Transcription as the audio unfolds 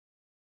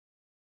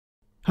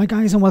Hi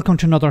guys, and welcome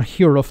to another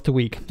Hero of the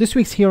Week. This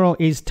week's hero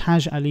is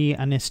Taj Ali,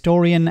 an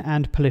historian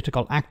and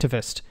political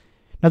activist.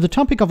 Now, the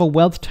topic of a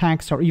wealth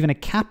tax or even a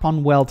cap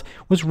on wealth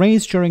was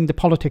raised during the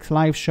Politics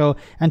Live show,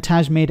 and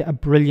Taj made a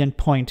brilliant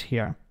point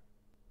here.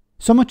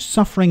 So much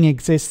suffering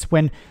exists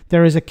when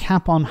there is a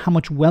cap on how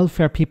much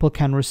welfare people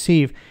can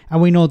receive,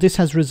 and we know this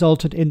has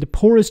resulted in the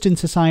poorest in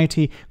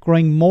society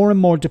growing more and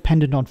more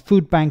dependent on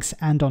food banks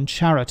and on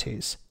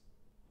charities.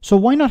 So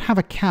why not have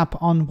a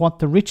cap on what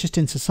the richest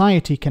in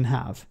society can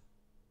have?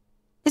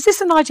 Is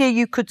this an idea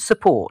you could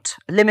support,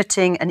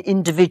 limiting an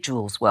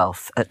individual's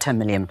wealth at £10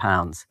 million?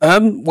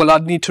 Well,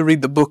 I'd need to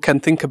read the book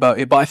and think about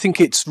it, but I think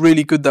it's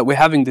really good that we're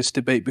having this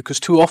debate because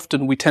too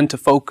often we tend to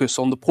focus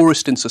on the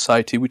poorest in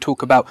society. We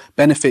talk about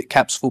benefit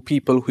caps for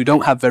people who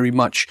don't have very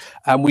much,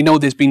 and we know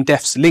there's been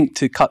deaths linked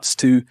to cuts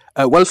to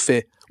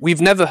welfare. We've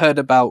never heard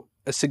about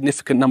a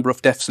significant number of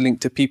deaths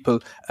linked to people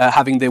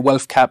having their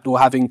wealth capped or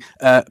having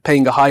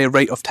paying a higher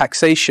rate of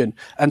taxation.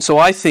 And so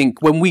I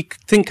think when we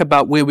think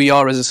about where we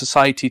are as a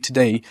society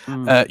today,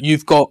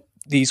 you've got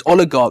these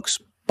oligarchs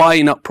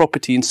buying up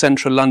property in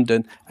central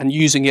London and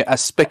using it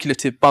as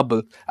speculative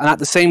bubble. And at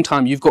the same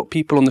time, you've got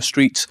people on the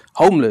streets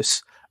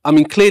homeless. I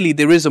mean, clearly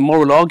there is a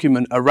moral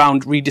argument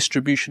around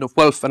redistribution of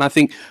wealth, and I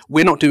think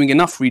we're not doing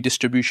enough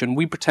redistribution.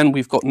 We pretend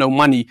we've got no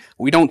money.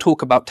 We don't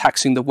talk about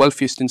taxing the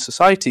wealthiest in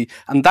society,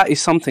 and that is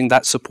something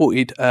that's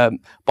supported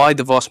by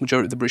the vast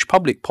majority of the British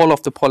public. Poll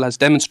after poll has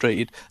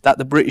demonstrated that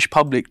the British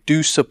public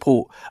do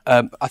support.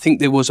 I think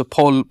there was a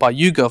poll by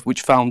YouGov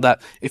which found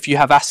that if you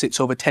have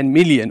assets over 10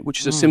 million, which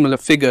is a similar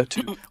figure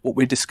to what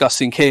we're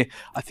discussing here,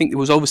 I think it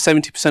was over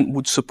 70%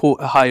 would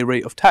support a higher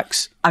rate of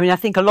tax. I mean, I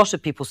think a lot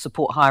of people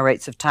support higher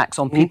rates of tax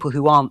on people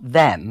who aren't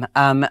them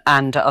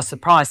and are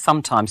surprised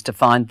sometimes to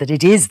find that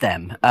it is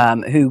them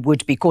who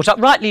would be caught up,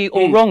 rightly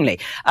or wrongly.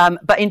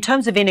 But in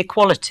terms of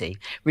inequality,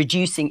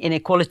 reducing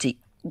inequality,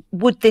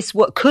 would this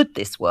work? Could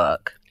this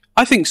work?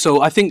 I think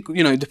so. I think,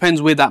 it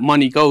depends where that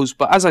money goes.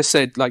 But as I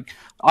said,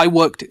 I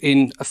worked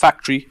in a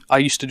factory. I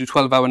used to do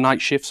 12-hour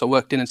night shifts. I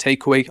worked in a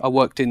takeaway. I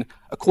worked in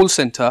a call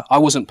centre. I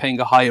wasn't paying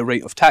a higher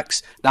rate of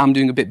tax. Now I'm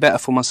doing a bit better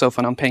for myself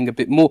and I'm paying a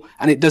bit more.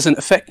 And it doesn't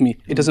affect me.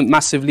 It doesn't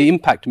massively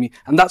impact me.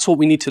 And that's what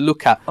we need to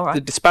look at. Right.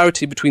 The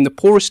disparity between the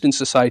poorest in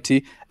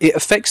society, it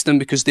affects them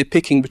because they're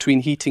picking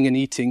between heating and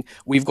eating.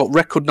 We've got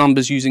record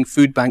numbers using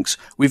food banks.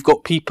 We've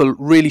got people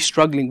really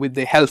struggling with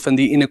their health and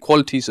the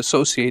inequalities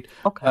associated,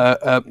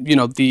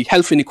 the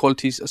health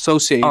inequalities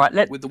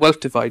associated with the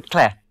wealth divide.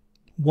 Claire.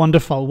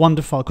 Wonderful,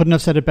 wonderful. Couldn't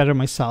have said it better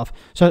myself.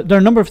 So there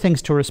are a number of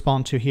things to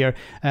respond to here.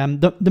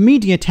 The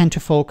media tend to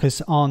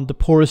focus on the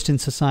poorest in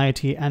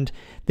society, and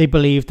they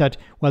believe that,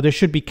 well, there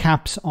should be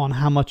caps on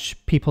how much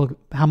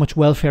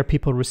welfare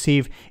people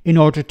receive in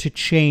order to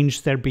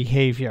change their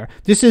behaviour.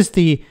 This is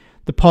the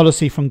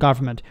policy from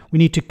government. We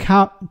need to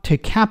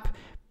cap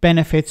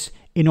benefits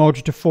in order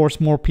to force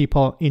more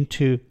people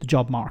into the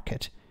job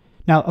market.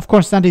 Now, of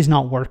course, that is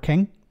not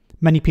working.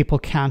 Many people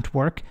can't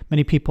work.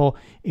 Many people,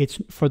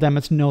 for them,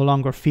 it's no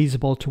longer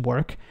feasible to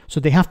work. So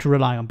they have to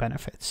rely on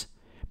benefits.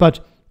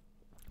 But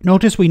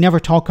notice we never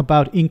talk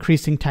about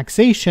increasing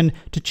taxation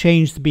to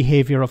change the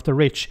behavior of the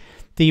rich.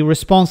 The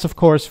response, of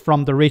course,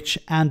 from the rich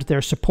and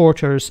their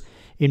supporters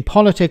in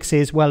politics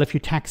is, well, if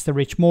you tax the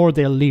rich more,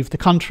 they'll leave the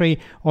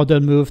country or they'll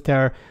move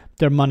their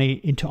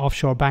money into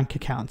offshore bank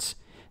accounts.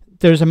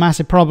 There's a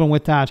massive problem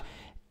with that.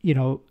 In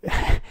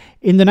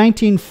the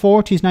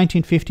 1940s,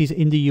 1950s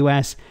in the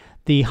US,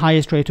 the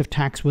highest rate of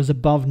tax was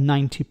above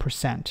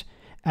 90%.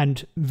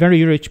 And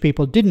very rich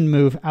people didn't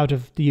move out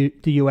of the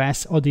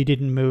US, or they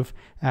didn't move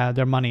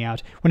their money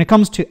out. When it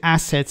comes to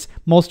assets,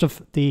 most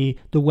of the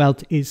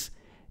wealth is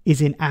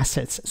in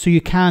assets. So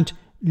you can't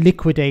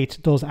liquidate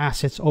those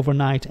assets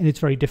overnight, and it's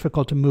very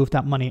difficult to move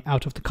that money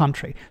out of the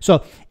country.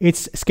 So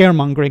it's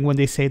scaremongering when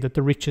they say that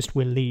the richest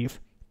will leave.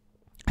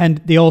 And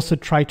they also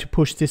try to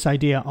push this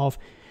idea of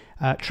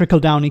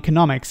trickle-down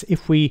economics.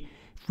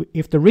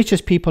 If the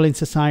richest people in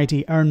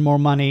society earn more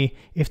money,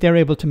 if they're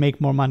able to make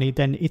more money,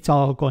 then it's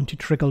all going to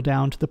trickle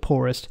down to the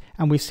poorest.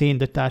 And we've seen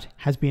that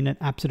has been an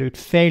absolute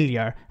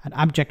failure, an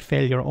abject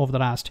failure over the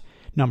last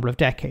number of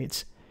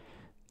decades.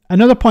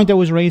 Another point that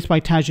was raised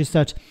by Taj is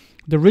that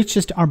the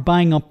richest are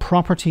buying up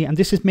property, and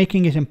this is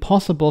making it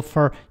impossible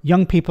for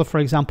young people, for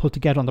example, to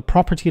get on the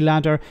property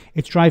ladder.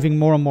 It's driving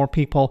more and more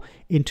people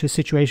into a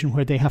situation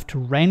where they have to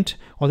rent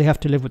or they have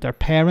to live with their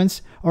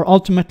parents, or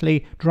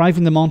ultimately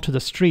driving them onto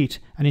the street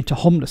and into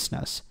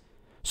homelessness.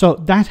 So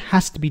that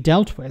has to be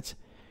dealt with.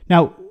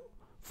 Now,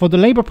 for the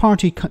Labour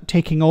Party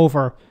taking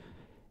over,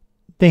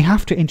 they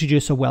have to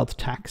introduce a wealth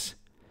tax.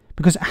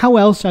 Because how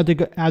else are they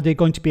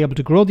going to be able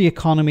to grow the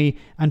economy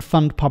and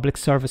fund public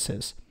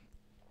services?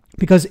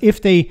 Because if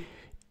they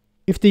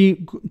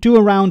do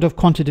a round of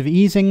quantitative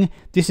easing,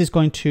 this is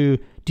going to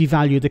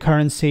devalue the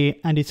currency,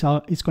 and it's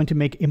going to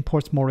make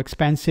imports more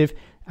expensive.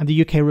 And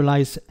the UK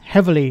relies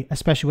heavily,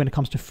 especially when it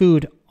comes to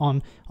food,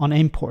 on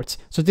imports.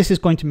 So this is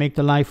going to make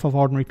the life of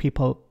ordinary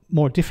people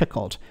more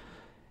difficult.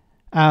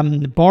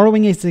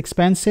 Borrowing is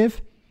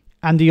expensive,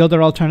 and the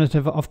other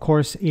alternative, of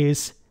course,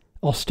 is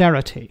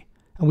austerity.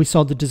 And we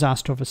saw the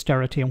disaster of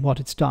austerity and what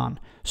it's done.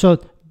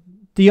 So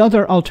the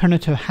other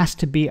alternative has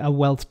to be a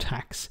wealth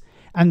tax.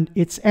 And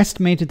it's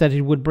estimated that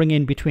it would bring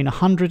in between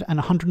 100 and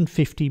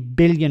 150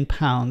 billion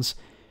pounds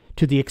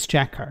to the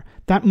exchequer.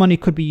 That money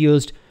could be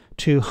used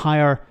to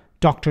hire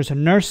doctors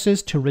and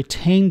nurses, to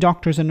retain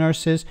doctors and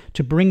nurses,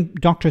 to bring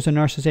doctors and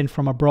nurses in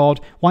from abroad.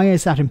 Why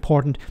is that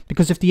important?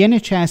 Because if the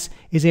NHS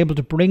is able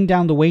to bring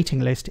down the waiting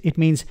list, it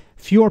means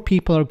fewer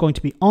people are going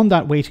to be on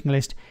that waiting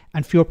list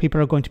and fewer people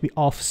are going to be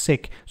off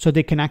sick, so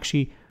they can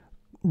actually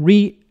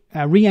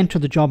re-enter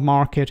the job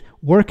market,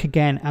 work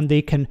again, and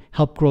they can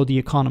help grow the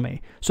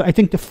economy. So I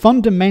think the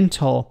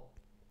fundamental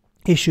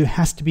issue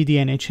has to be the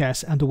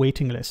NHS and the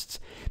waiting lists,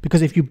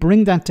 because if you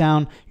bring that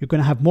down, you're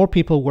going to have more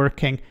people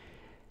working.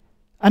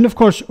 And of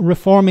course,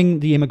 reforming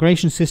the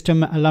immigration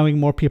system, allowing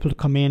more people to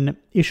come in,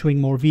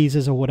 issuing more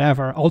visas or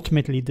whatever.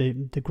 Ultimately,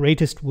 the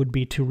greatest would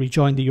be to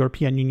rejoin the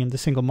European Union, the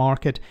single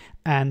market,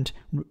 and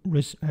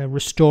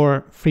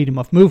restore freedom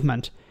of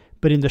movement.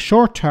 But in the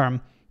short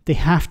term, they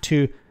have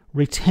to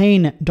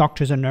retain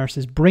doctors and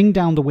nurses, bring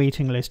down the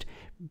waiting list,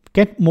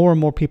 get more and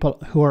more people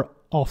who are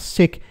off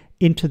sick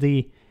into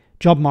the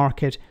job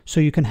market so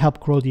you can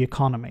help grow the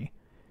economy.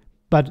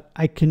 But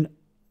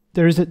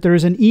there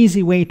is an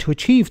easy way to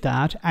achieve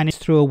that, and it's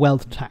through a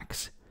wealth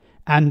tax.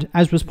 And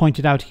as was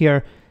pointed out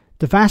here,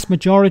 the vast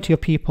majority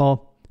of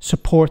people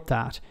support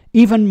that.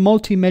 Even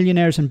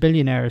multimillionaires and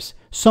billionaires,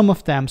 some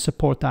of them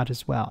support that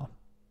as well.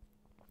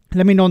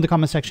 Let me know in the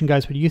comment section,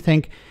 guys, what you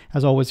think.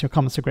 As always, your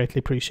comments are greatly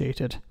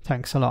appreciated.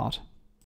 Thanks a lot.